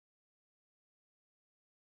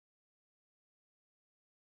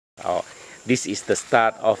Oh, this is the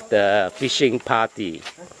start of the fishing party.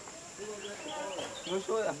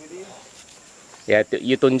 Ya,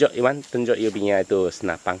 you tunjuk Iwan, tunjuk you punya itu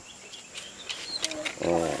senapang.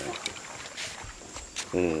 Oh.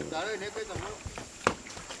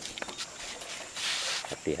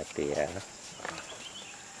 Hati-hati ya.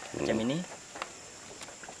 Macam ini.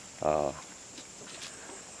 Oh.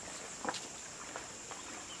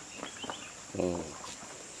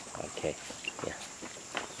 Okay. Ya.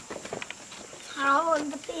 Haron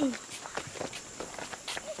peti.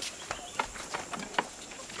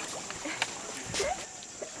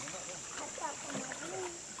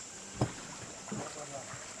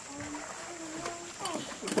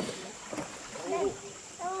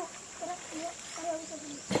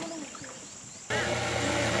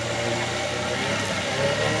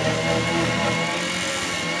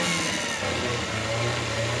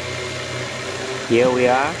 Here we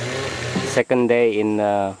are, second day in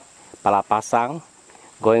Pala Pasang,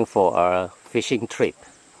 going for a fishing trip.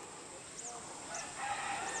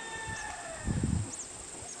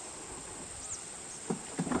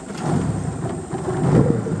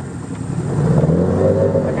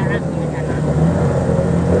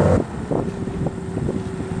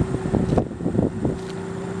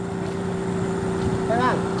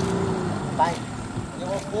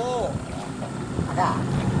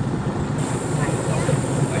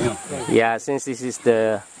 Yeah, since this is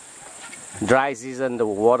the dry season, the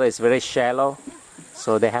water is very shallow,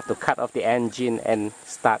 so they have to cut off the engine and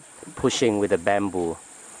start pushing with the bamboo.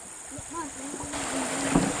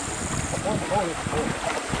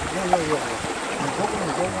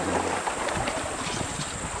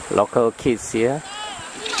 Local kids here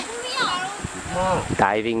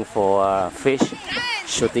diving for fish,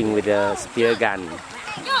 shooting with a spear gun.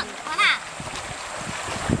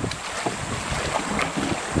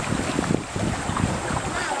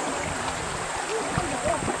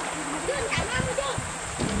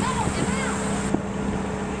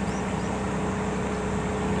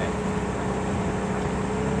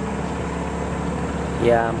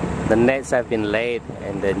 Yeah, the nets have been laid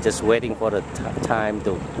and then just waiting for the time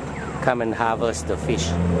to come and harvest the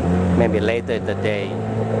fish, maybe later in the day.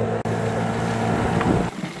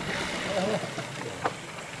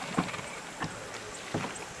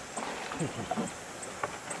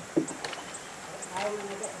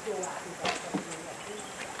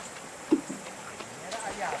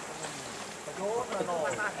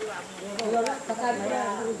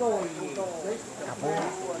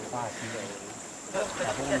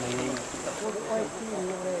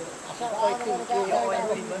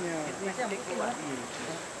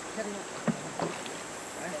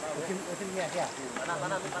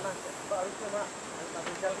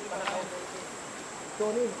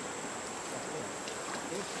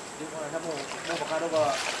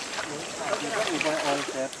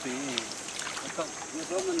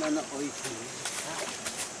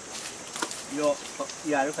 Yo,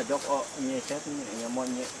 ya lu kajok oh ini set ini mau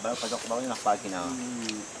ini baru kajok baru nak pagi na.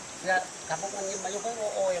 Ya, kamu kan ini banyak kan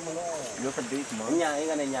oh yang mana? Lu sedih semua. Nya,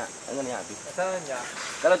 ini habis. Saya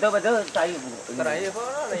kalau tu betul saya bu. Saya apa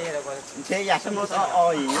ni apa? Saya ya semua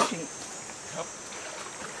oh ini.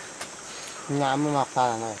 Nyam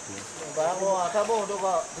maksa na. Barang lo sabo tu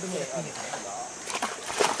ba begini.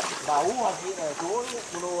 Bau habis tu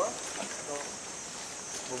dulu ah.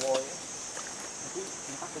 Boy. Nanti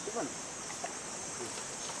tempat itu kan.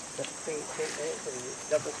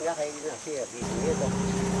 Cho tôi khuyết hay như thế này thì biết rồi.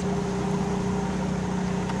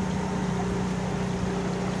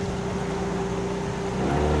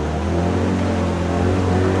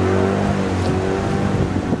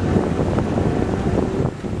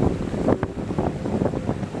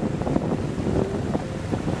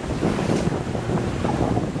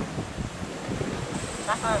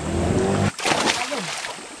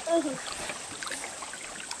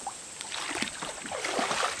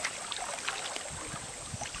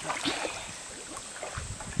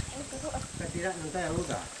 Tidak nanti aku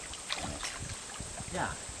dah.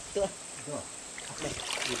 Ya. Tuh.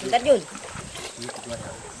 Bentar Jun. Ini kedua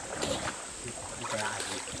dah. Kita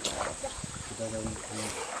lagi. Kita dah ini.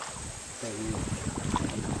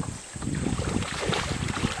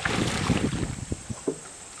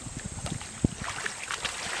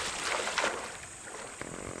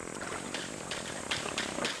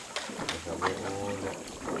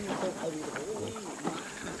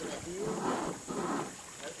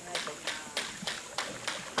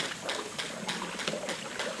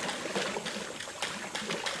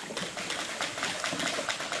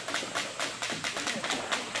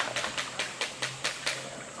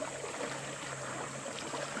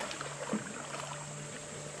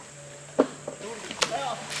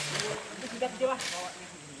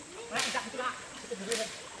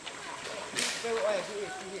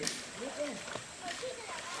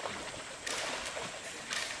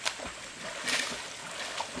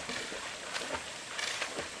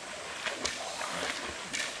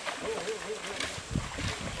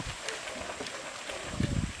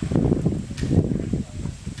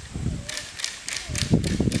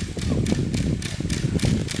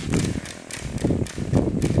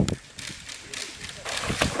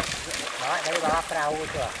 Dari bawah perahu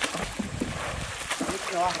tuh.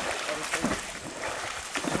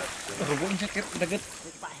 Hubung sakit deket.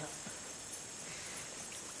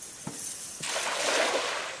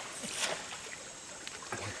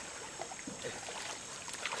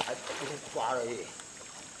 Quá rồi.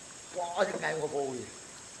 Quá thế ngày mà bồi.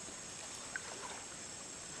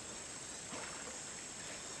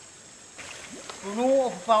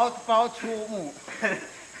 Bunu bao chu mu.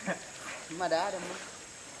 Mà đã được.